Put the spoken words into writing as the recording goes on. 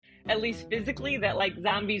at least physically, that like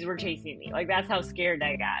zombies were chasing me. Like that's how scared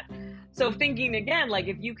I got. So thinking again, like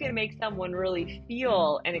if you can make someone really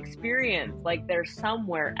feel and experience like they're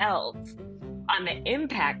somewhere else on the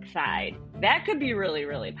impact side, that could be really,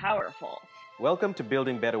 really powerful. Welcome to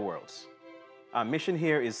Building Better Worlds. Our mission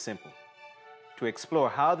here is simple: to explore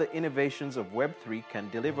how the innovations of Web3 can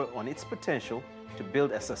deliver on its potential to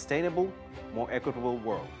build a sustainable, more equitable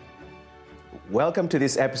world. Welcome to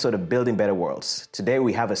this episode of Building Better Worlds. Today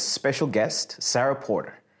we have a special guest, Sarah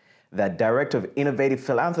Porter, the Director of Innovative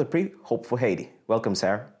Philanthropy, Hope for Haiti. Welcome,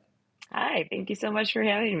 Sarah. Hi, thank you so much for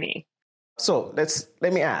having me. So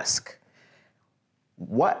let me ask,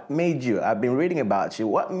 what made you, I've been reading about you,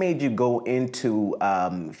 what made you go into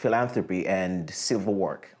philanthropy and civil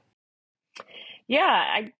work? Yeah,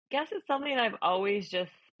 I guess it's something I've always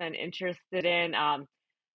just been interested in.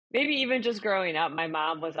 Maybe even just growing up, my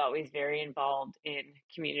mom was always very involved in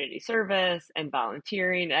community service and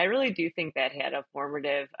volunteering. I really do think that had a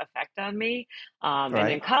formative effect on me. And in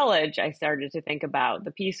Right? college, I started to think about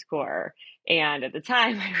the Peace Corps. And at the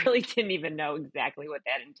time, I really didn't even know exactly what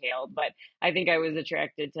that entailed. But I think I was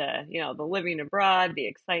attracted to, the living abroad, the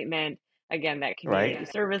excitement, again, that community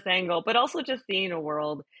Right? service angle, but also just seeing a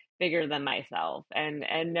world bigger than myself and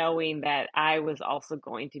knowing that I was also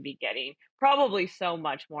going to be getting probably so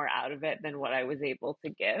much more out of it than what I was able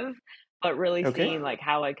to give, but really Okay. seeing like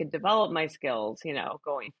how I could develop my skills,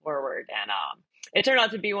 going forward. And it turned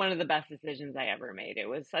out to be one of the best decisions I ever made. It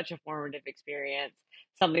was such a formative experience,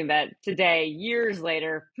 something that today, years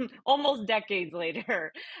later, almost decades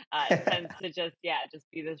later, tends to just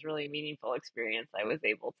be this really meaningful experience I was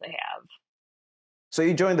able to have. So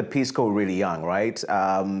you joined the Peace Corps really young, right?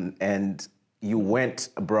 And you went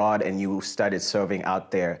abroad and you started serving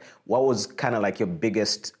out there. What was kind of like your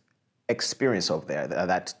biggest experience over there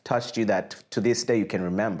that touched you that to this day you can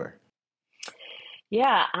remember?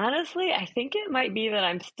 Yeah, honestly, I think it might be that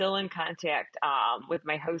I'm still in contact with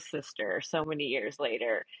my host sister so many years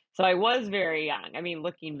later. So I was very young. I mean,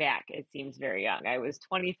 looking back, it seems very young. I was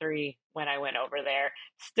 23 when I went over there,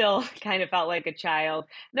 still kind of felt like a child.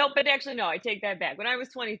 No, but actually, no, I take that back. When I was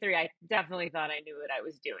 23, I definitely thought I knew what I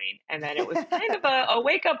was doing. And then it was kind of a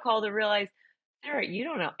wake up call to realize, Sarah, you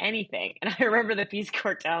don't know anything. And I remember the Peace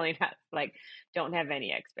Corps telling us, like, don't have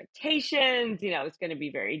any expectations. It's going to be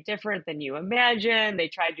very different than you imagine. They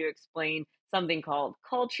tried to explain something called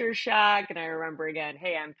culture shock. And I remember again,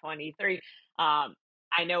 hey, I'm 23.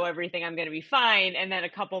 I know everything. I'm going to be fine. And then a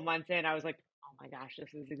couple months in, I was like, oh my gosh, this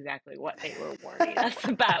is exactly what they were warning us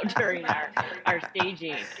about during our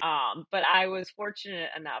staging. But I was fortunate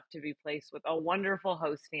enough to be placed with a wonderful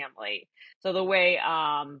host family. So the way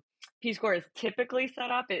Peace Corps is typically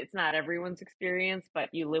set up, it's not everyone's experience, but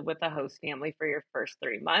you live with a host family for your first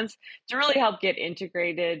 3 months to really help get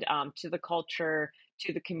integrated to the culture,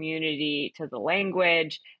 to the community, to the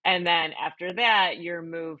language. And then after that, you're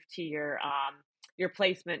moved to your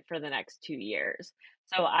placement for the next 2 years.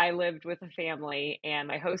 So I lived with a family, and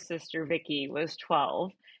my host sister, Vicky, was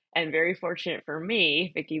 12. And very fortunate for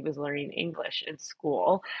me, Vicky was learning English in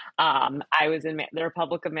school. I was in the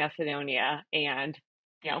Republic of Macedonia, and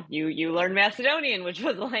you learn Macedonian, which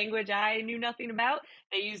was a language I knew nothing about.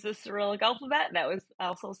 They use the Cyrillic alphabet. That was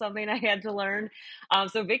also something I had to learn.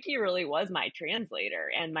 So Vicky really was my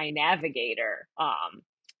translator and my navigator.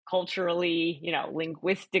 Culturally,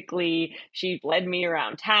 linguistically, she led me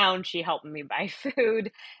around town. She helped me buy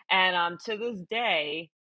food. And to this day,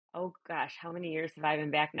 oh gosh, how many years have I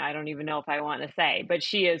been back now? I don't even know if I want to say, but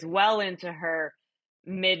she is well into her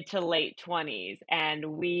mid to late 20s,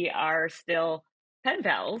 and we are still pen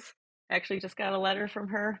pals. Actually, just got a letter from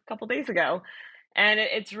her a couple days ago. And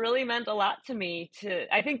it's really meant a lot to me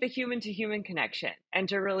I think, the human to human connection and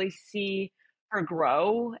to really see her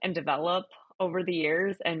grow and develop over the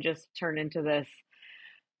years and just turn into this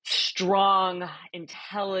strong,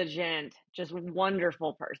 intelligent, just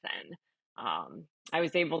wonderful person. I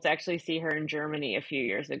was able to actually see her in Germany a few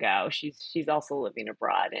years ago. She's also living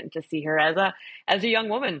abroad, and to see her as a young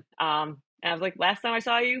woman. And I was like, last time I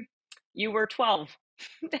saw you, you were 12,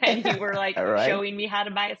 and you were like All right. showing me how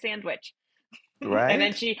to buy a sandwich. And then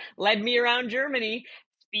Right? she led me around Germany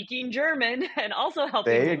speaking German and also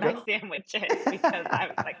helping There me you buy go. sandwiches because I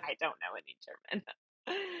was like, I don't know any German.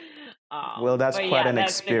 Well, that's But quite yeah, an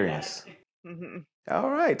that's experience. mhm. All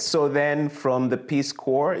right. So then from the Peace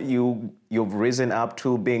Corps, you've risen up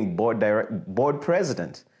to being board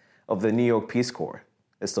president of the New York Peace Corps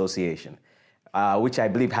Association, which I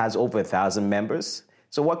believe has over 1,000 members.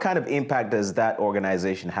 So what kind of impact does that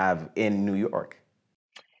organization have in New York?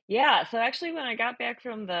 Yeah, so actually, when I got back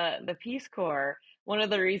from the Peace Corps, one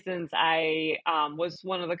of the reasons I was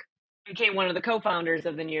one of the became one of the co-founders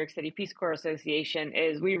of the New York City Peace Corps Association,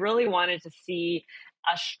 is we really wanted to see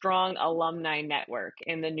a strong alumni network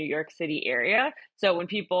in the New York City area. So when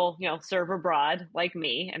people, serve abroad like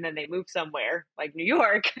me, and then they move somewhere like New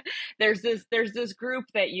York, there's this group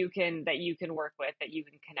that you can work with, that you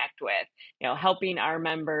can connect with, helping our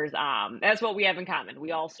members. That's what we have in common.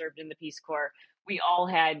 We all served in the Peace Corps. We all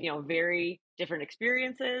had, very different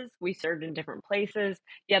experiences. We served in different places,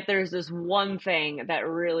 yet there's this one thing that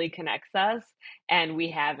really connects us and we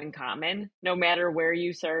have in common, no matter where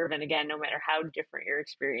you serve. And again, no matter how different your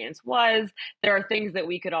experience was, there are things that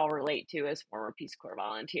we could all relate to as former Peace Corps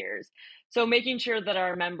volunteers. So making sure that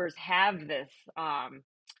our members have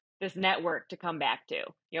this network to come back to.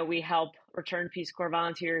 We help returned Peace Corps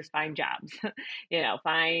volunteers find jobs,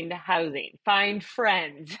 find housing, find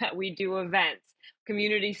friends. We do events.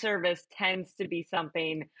 Community service tends to be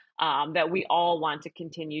something that we all want to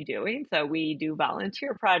continue doing. So we do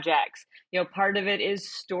volunteer projects. Part of it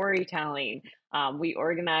is storytelling. We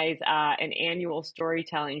organize an annual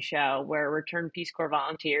storytelling show where returned Peace Corps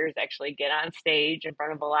volunteers actually get on stage in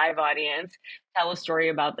front of a live audience, tell a story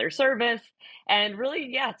about their service, and really,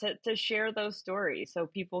 yeah, to share those stories so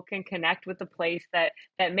people can connect with the place that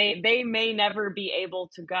they may never be able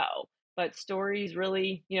to go. But stories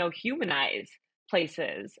really, humanize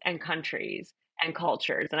places and countries and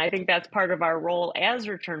cultures. And I think that's part of our role as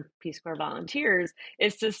returned Peace Corps volunteers,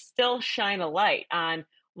 is to still shine a light on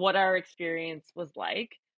what our experience was like,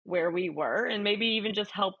 where we were, and maybe even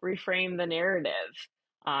just help reframe the narrative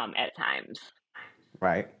at times.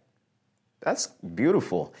 Right. That's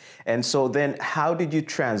beautiful. And so then how did you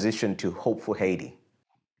transition to Hope for Haiti?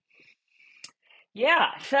 Yeah,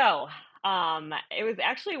 so it was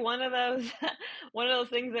actually one of those one of those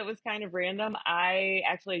things that was kind of random. I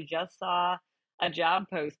actually just saw a job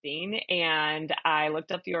posting and I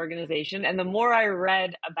looked up the organization, and the more I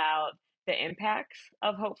read about the impacts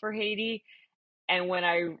of Hope for Haiti, and when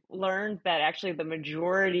I learned that actually the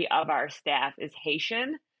majority of our staff is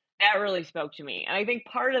Haitian, that really spoke to me. And I think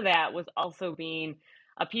part of that was also being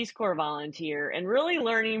a Peace Corps volunteer and really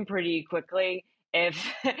learning pretty quickly,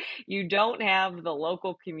 if you don't have the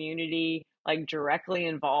local community like directly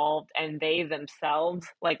involved and they themselves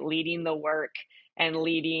like leading the work and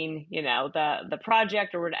leading, the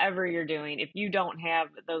project or whatever you're doing, if you don't have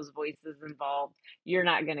those voices involved, you're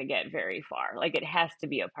not going to get very far. Like, it has to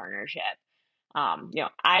be a partnership.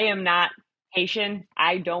 I am not Haitian.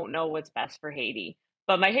 I don't know what's best for Haiti,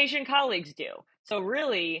 but my Haitian colleagues do. So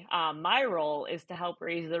really, my role is to help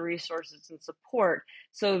raise the resources and support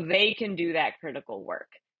so they can do that critical work.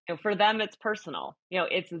 For them, it's personal.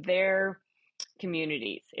 It's their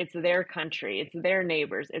communities, it's their country, it's their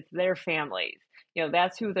neighbors, it's their families.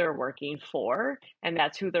 That's who they're working for, and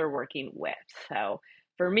that's who they're working with. So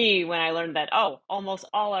for me, when I learned that, almost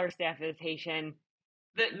all our staff is Haitian,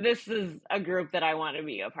 this is a group that I want to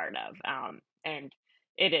be a part of. And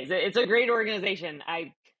it's a great organization.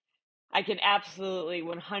 I can absolutely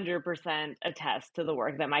 100% attest to the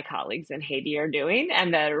work that my colleagues in Haiti are doing,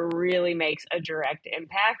 and that really makes a direct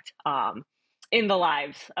impact in the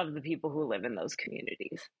lives of the people who live in those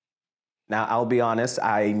communities. Now, I'll be honest,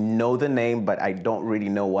 I know the name, but I don't really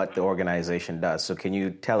know what the organization does. So can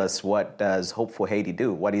you tell us, what does Hope for Haiti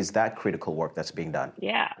do? What is that critical work that's being done?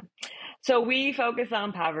 Yeah. So we focus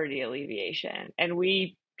on poverty alleviation, and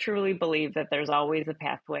we truly believe that there's always a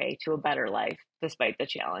pathway to a better life despite the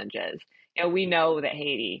challenges. We know that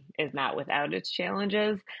Haiti is not without its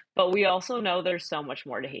challenges, but we also know there's so much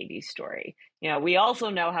more to Haiti's story. We also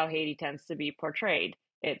know how Haiti tends to be portrayed.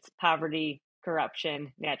 It's poverty,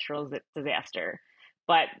 corruption, natural disaster.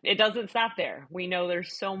 But it doesn't stop there. We know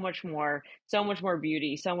there's so much more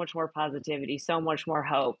beauty, so much more positivity, so much more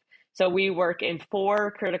hope. So we work in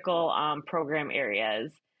four critical program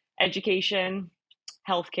areas: education,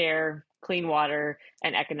 healthcare, clean water,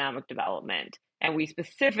 and economic development. And we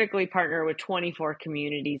specifically partner with 24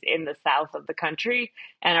 communities in the south of the country.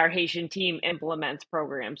 And our Haitian team implements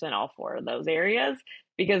programs in all four of those areas,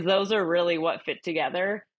 because those are really what fit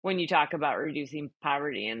together when you talk about reducing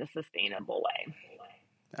poverty in a sustainable way.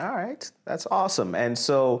 All right, that's awesome. And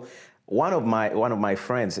so one of my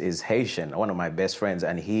friends is Haitian, one of my best friends,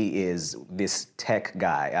 and he is this tech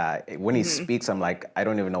guy. When he speaks, I'm like, I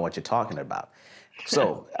don't even know what you're talking about.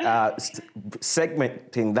 So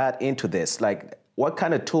segmenting that into this, like, what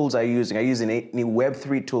kind of tools are you using? Are you using any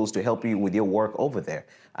Web3 tools to help you with your work over there?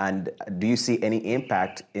 And do you see any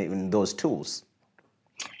impact in those tools?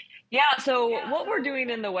 Yeah, so what we're doing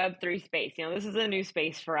in the Web3 space, this is a new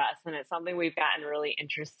space for us, and it's something we've gotten really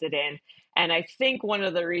interested in. And I think one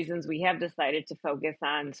of the reasons we have decided to focus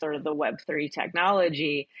on sort of the Web3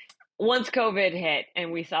 technology once COVID hit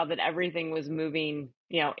and we saw that everything was moving,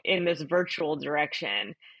 in this virtual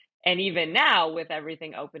direction, and even now with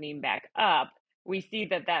everything opening back up, we see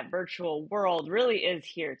that that virtual world really is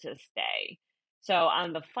here to stay. So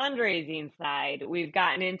on the fundraising side, we've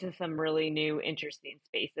gotten into some really new, interesting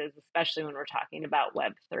spaces, especially when we're talking about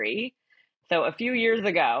Web3. So a few years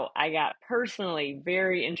ago, I got personally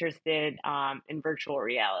very interested in virtual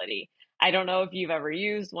reality. I don't know if you've ever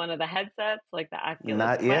used one of the headsets like the Oculus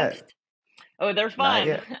Not Quest. yet. Oh, they're Not fun.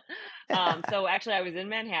 yet. So actually, I was in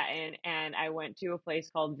Manhattan and I went to a place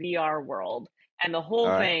called VR World, and the All whole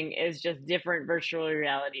right. thing is just different virtual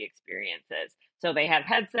reality experiences. So they have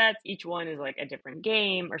headsets, each one is like a different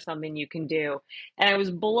game or something you can do. And I was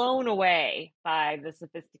blown away by the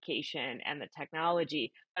sophistication and the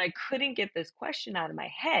technology, but I couldn't get this question out of my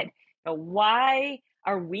head. Why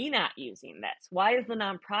are we not using this? Why is the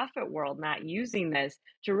nonprofit world not using this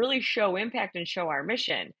to really show impact and show our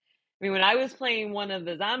mission? I mean, when I was playing one of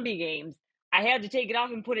the zombie games, I had to take it off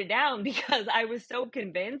and put it down because I was so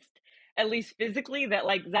convinced, at least physically, that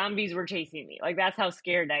like zombies were chasing me. Like that's how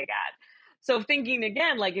scared I got. So thinking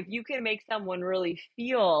again, like if you can make someone really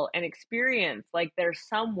feel and experience like they're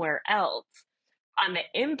somewhere else on the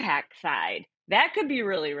impact side, that could be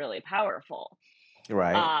really, really powerful.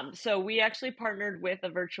 Right. So we actually partnered with a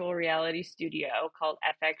virtual reality studio called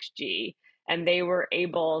FXG, and they were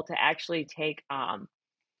able to actually take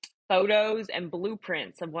photos and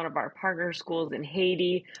blueprints of one of our partner schools in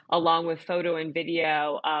Haiti, along with photo and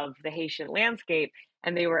video of the Haitian landscape.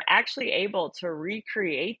 And they were actually able to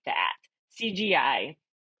recreate that CGI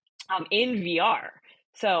in VR.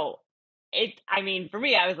 So I mean, for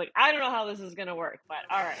me, I was like, I don't know how this is going to work, but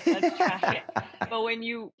all right, let's try it. But when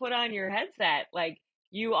you put on your headset, like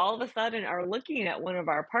you all of a sudden are looking at one of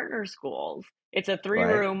our partner schools. It's a Right.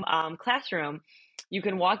 three-room classroom. You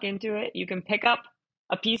can walk into it. You can pick up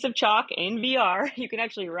a piece of chalk in VR. You can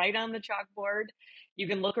actually write on the chalkboard. You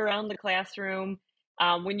can look around the classroom.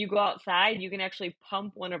 When you go outside, you can actually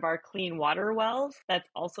pump one of our clean water wells. That's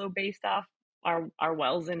also based off our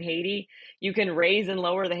wells in Haiti. You can raise and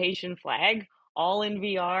lower the Haitian flag all in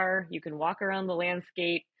VR. You can walk around the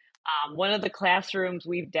landscape. One of the classrooms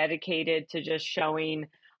we've dedicated to just showing,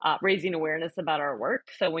 raising awareness about our work.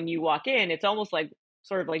 So when you walk in, it's almost like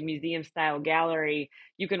sort of like museum style gallery.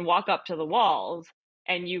 You can walk up to the walls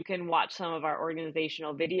and you can watch some of our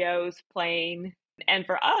organizational videos playing. And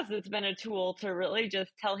for us, it's been a tool to really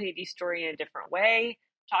just tell Haiti's story in a different way,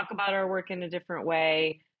 talk about our work in a different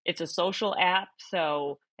way. It's a social app,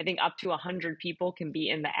 so I think up to 100 people can be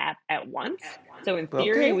in the app at once. So in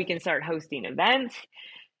theory, we Okay. can start hosting events.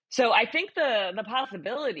 So I think the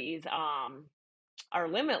possibilities are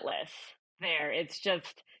limitless there. It's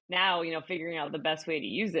just now, figuring out the best way to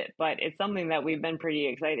use it, but it's something that we've been pretty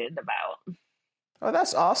excited about. Oh,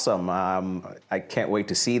 that's awesome. I can't wait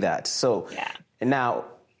to see that. So Yeah. now,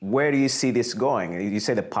 where do you see this going? You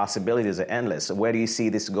say the possibilities are endless. Where do you see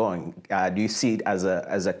this going? Do you see it as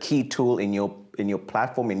a key tool in your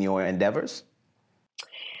platform, in your endeavors?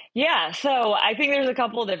 Yeah, so I think there's a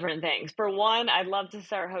couple different things. For one, I'd love to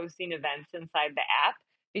start hosting events inside the app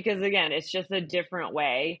because, again, it's just a different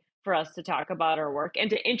way for us to talk about our work and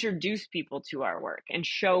to introduce people to our work and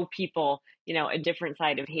show people, a different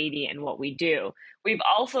side of Haiti and what we do. We've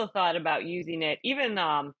also thought about using it even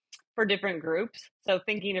for different groups. So,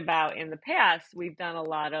 thinking about in the past, we've done a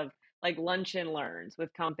lot of like lunch and learns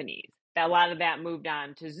with companies. A lot of that moved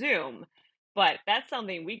on to Zoom. But that's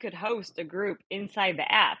something we could host a group inside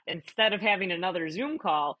the app instead of having another Zoom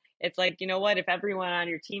call. It's like, you know what, if everyone on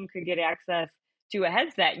your team could get access to a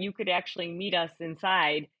headset, you could actually meet us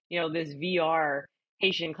inside, this VR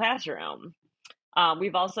Haitian classroom.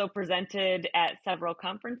 We've also presented at several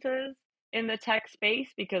conferences in the tech space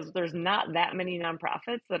because there's not that many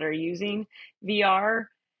nonprofits that are using VR.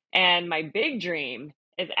 And my big dream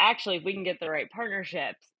is actually, if we can get the right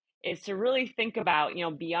partnerships, is to really think about,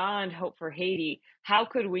 beyond Hope for Haiti, how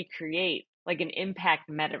could we create like an impact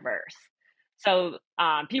metaverse? So,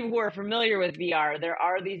 people who are familiar with VR, there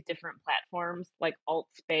are these different platforms like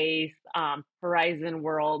AltSpace, Horizon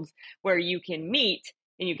Worlds, where you can meet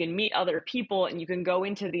and you can meet other people and you can go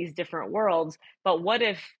into these different worlds. But what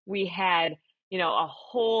if we had, a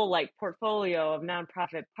whole like portfolio of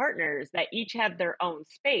nonprofit partners that each had their own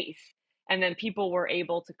space, and then people were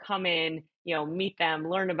able to come in, meet them,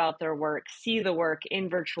 learn about their work, see the work in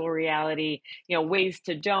virtual reality, ways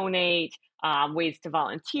to donate, ways to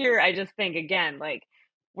volunteer. I just think again, like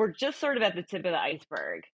we're just sort of at the tip of the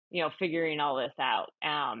iceberg, figuring all this out.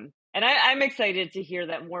 And I'm excited to hear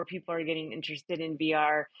that more people are getting interested in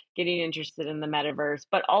VR, getting interested in the metaverse,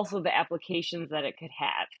 but also the applications that it could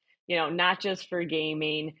have. not just for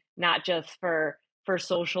gaming, not just for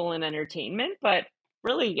social and entertainment, but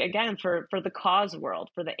really, again, for the cause world,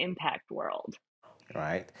 for the impact world.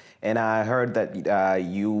 Right. And I heard that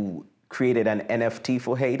you created an NFT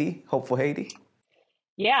for Haiti, Hope for Haiti.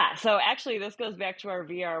 Yeah, so actually, this goes back to our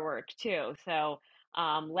VR work too. So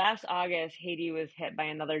last August, Haiti was hit by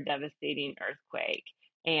another devastating earthquake.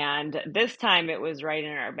 And this time it was right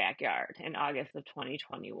in our backyard in August of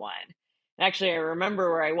 2021. Actually, I remember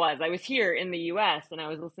where I was. I was here in the US and I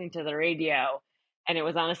was listening to the radio, and it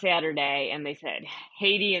was on a Saturday, and they said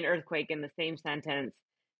Haiti and earthquake in the same sentence.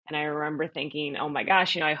 And I remember thinking, oh my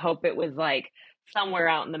gosh, I hope it was like somewhere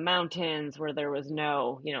out in the mountains where there was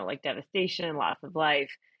no, like devastation, loss of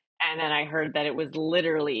life. And then I heard that it was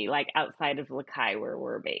literally like outside of Lakai where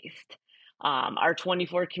we're based. Our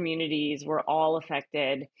 24 communities were all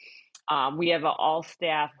affected. We have an all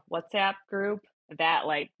staff WhatsApp group that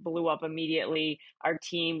like blew up immediately. Our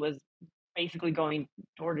team was basically going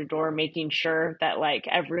door to door, making sure that like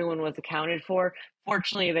everyone was accounted for.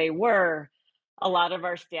 Fortunately, they were. A lot of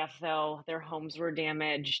our staff, though, their homes were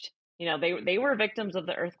damaged. They were victims of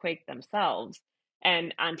the earthquake themselves.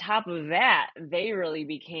 And on top of that, they really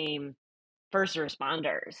became first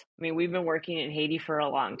responders. I mean, we've been working in Haiti for a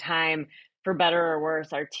long time. For better or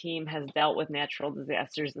worse, our team has dealt with natural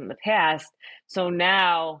disasters in the past. So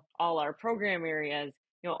now all our program areas,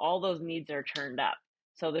 all those needs are turned up.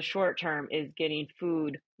 So the short term is getting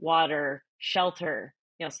food, water, shelter,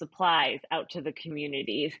 supplies out to the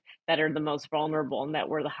communities that are the most vulnerable and that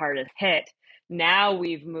were the hardest hit. Now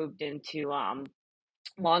we've moved into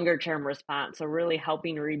longer term response. So really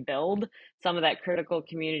helping rebuild some of that critical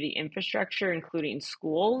community infrastructure, including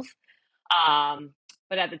schools.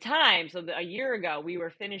 But at the time, so a year ago, we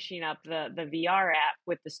were finishing up the VR app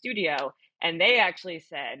with the studio, and they actually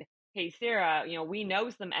said, "Hey, Sarah, we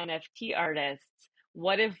know some NFT artists.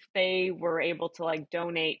 What if they were able to like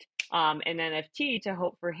donate an NFT to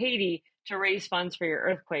Hope for Haiti to raise funds for your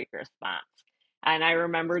earthquake response?" And I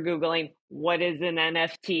remember Googling, what is an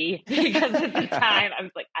NFT? Because at the time I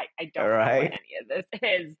was like, I All don't know what right. any of this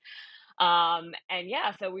is. And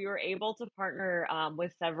yeah, so we were able to partner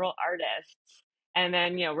with several artists and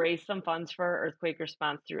then, raise some funds for earthquake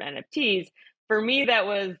response through NFTs. For me, that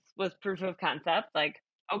was proof of concept. Like,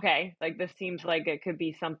 okay, like this seems like it could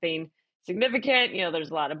be something significant. There's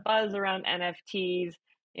a lot of buzz around NFTs.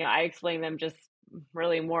 I explain them just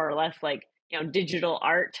really more or less like, digital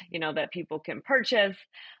art, that people can purchase.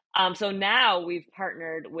 So now we've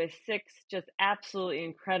partnered with 6 just absolutely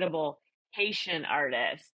incredible Haitian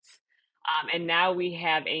artists. And now we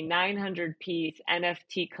have a 900-piece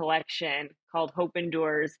NFT collection called Hope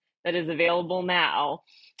Endures that is available now.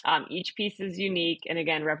 Each piece is unique and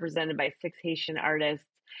again represented by 6 Haitian artists.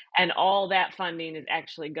 And all that funding is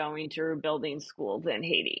actually going to rebuilding schools in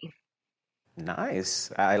Haiti.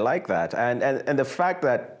 Nice. I like that. And the fact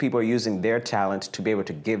that people are using their talent to be able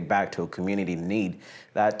to give back to a community in need,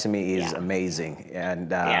 that to me is amazing.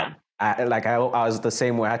 And Yeah. I was the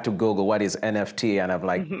same way. I had to Google what is NFT, and I'm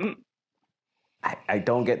like, I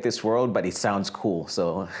don't get this world, but it sounds cool.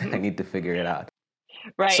 So I need to figure it out.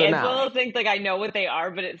 Right. So It's one now, of those things like I know what they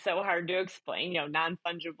are, but it's so hard to explain,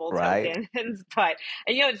 non-fungible right? tokens. But,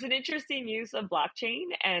 it's an interesting use of blockchain.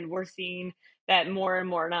 And we're seeing that more and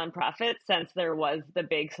more nonprofits, since there was the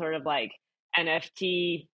big sort of like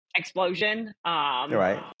NFT explosion,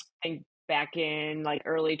 Right. I think back in like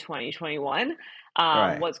early 2021.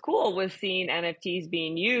 Right. What's cool was seeing NFTs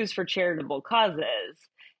being used for charitable causes.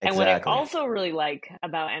 And what I Exactly. also really like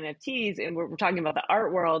about NFTs, and we're talking about the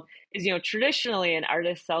art world, is traditionally an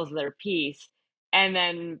artist sells their piece, and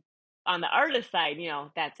then on the artist side,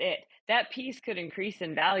 that's it. That piece could increase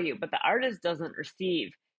in value, but the artist doesn't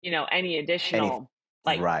receive any Any, additional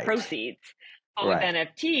like right. proceeds. But with Right.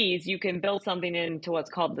 NFTs, you can build something into what's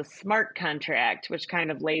called the smart contract, which kind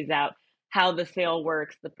of lays out how the sale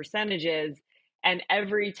works, the percentages, and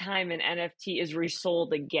every time an NFT is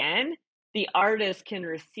resold again, the artist can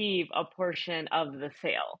receive a portion of the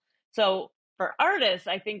sale. So for artists,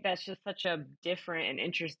 I think that's just such a different and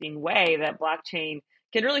interesting way that blockchain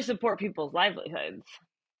can really support people's livelihoods.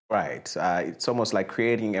 Right. It's almost like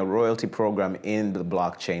creating a royalty program in the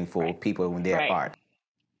blockchain for Right. people with their Right. art.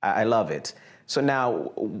 I love it. So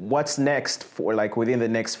now, what's next for like within the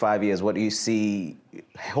next 5 years? What do you see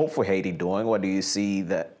Hope for Haiti doing? What do you see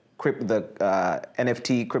the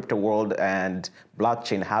NFT crypto world and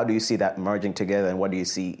blockchain? How do you see that merging together, and what do you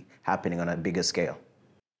see happening on a bigger scale?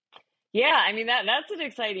 Yeah, I mean that's an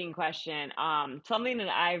exciting question. Something that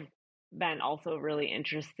I've been also really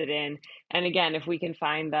interested in. And again, if we can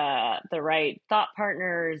find the right thought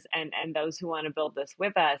partners and those who want to build this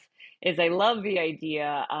with us, is I love the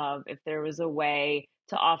idea of if there was a way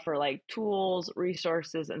to offer like tools,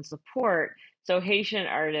 resources, and support so Haitian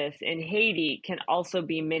artists in Haiti can also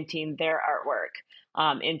be minting their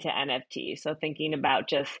artwork into NFT. So thinking about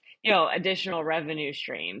just, additional revenue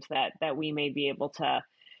streams that we may be able to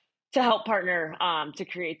help partner to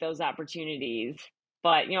create those opportunities.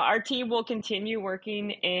 But our team will continue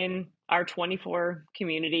working in our 24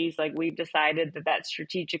 communities. Like we've decided that that's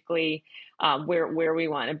strategically where we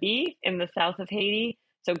want to be in the south of Haiti.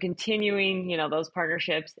 So continuing, those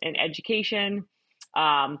partnerships in education.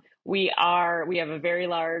 We have a very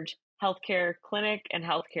large healthcare clinic and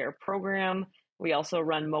healthcare program. We also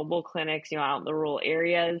run mobile clinics, out in the rural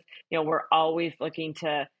areas. We're always looking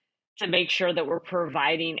to make sure that we're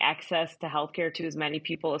providing access to healthcare to as many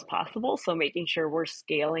people as possible. So making sure we're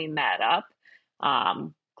scaling that up.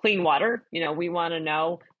 Clean water, we want to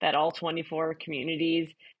know that all 24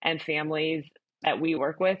 communities and families that we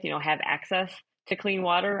work with, have access to clean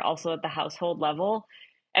water also at the household level.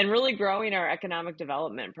 And really growing our economic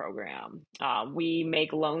development program. We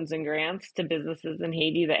make loans and grants to businesses in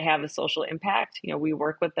Haiti that have a social impact. We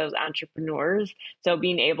work with those entrepreneurs. So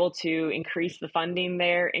being able to increase the funding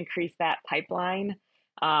there, increase that pipeline,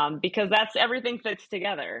 because that's everything fits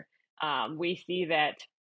together. We see that,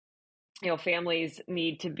 families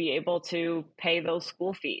need to be able to pay those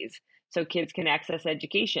school fees so kids can access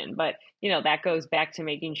education. But, that goes back to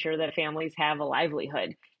making sure that families have a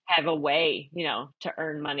livelihood, have a way, to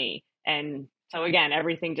earn money. And so again,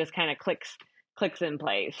 everything just kind of clicks in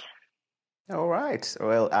place. All right.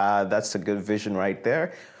 Well, that's a good vision right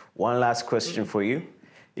there. One last question for you.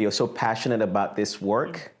 You're so passionate about this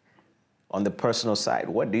work. On the personal side,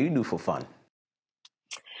 what do you do for fun?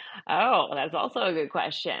 Oh, that's also a good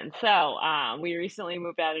question. So we recently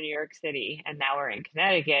moved out of New York City and now we're in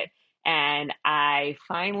Connecticut. And I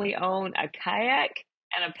finally own a kayak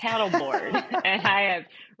and a paddleboard. And I have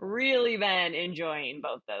really been enjoying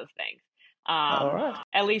both those things. All right.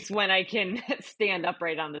 At least when I can stand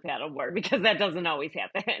upright on the paddleboard, because that doesn't always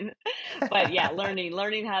happen. But yeah,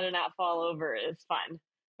 learning how to not fall over is fun,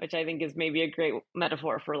 which I think is maybe a great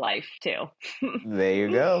metaphor for life too. There you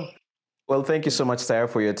go. Well, thank you so much, Sarah,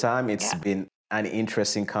 for your time. It's Yeah. been an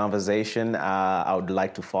interesting conversation. I would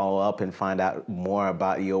like to follow up and find out more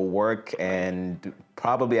about your work and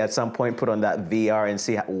probably at some point put on that VR and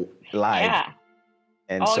see how, live. Yeah.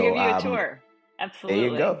 And I'll so, give you a tour. Absolutely.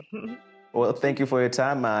 There you go. Well, thank you for your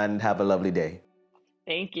time and have a lovely day.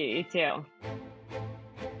 Thank you. You too.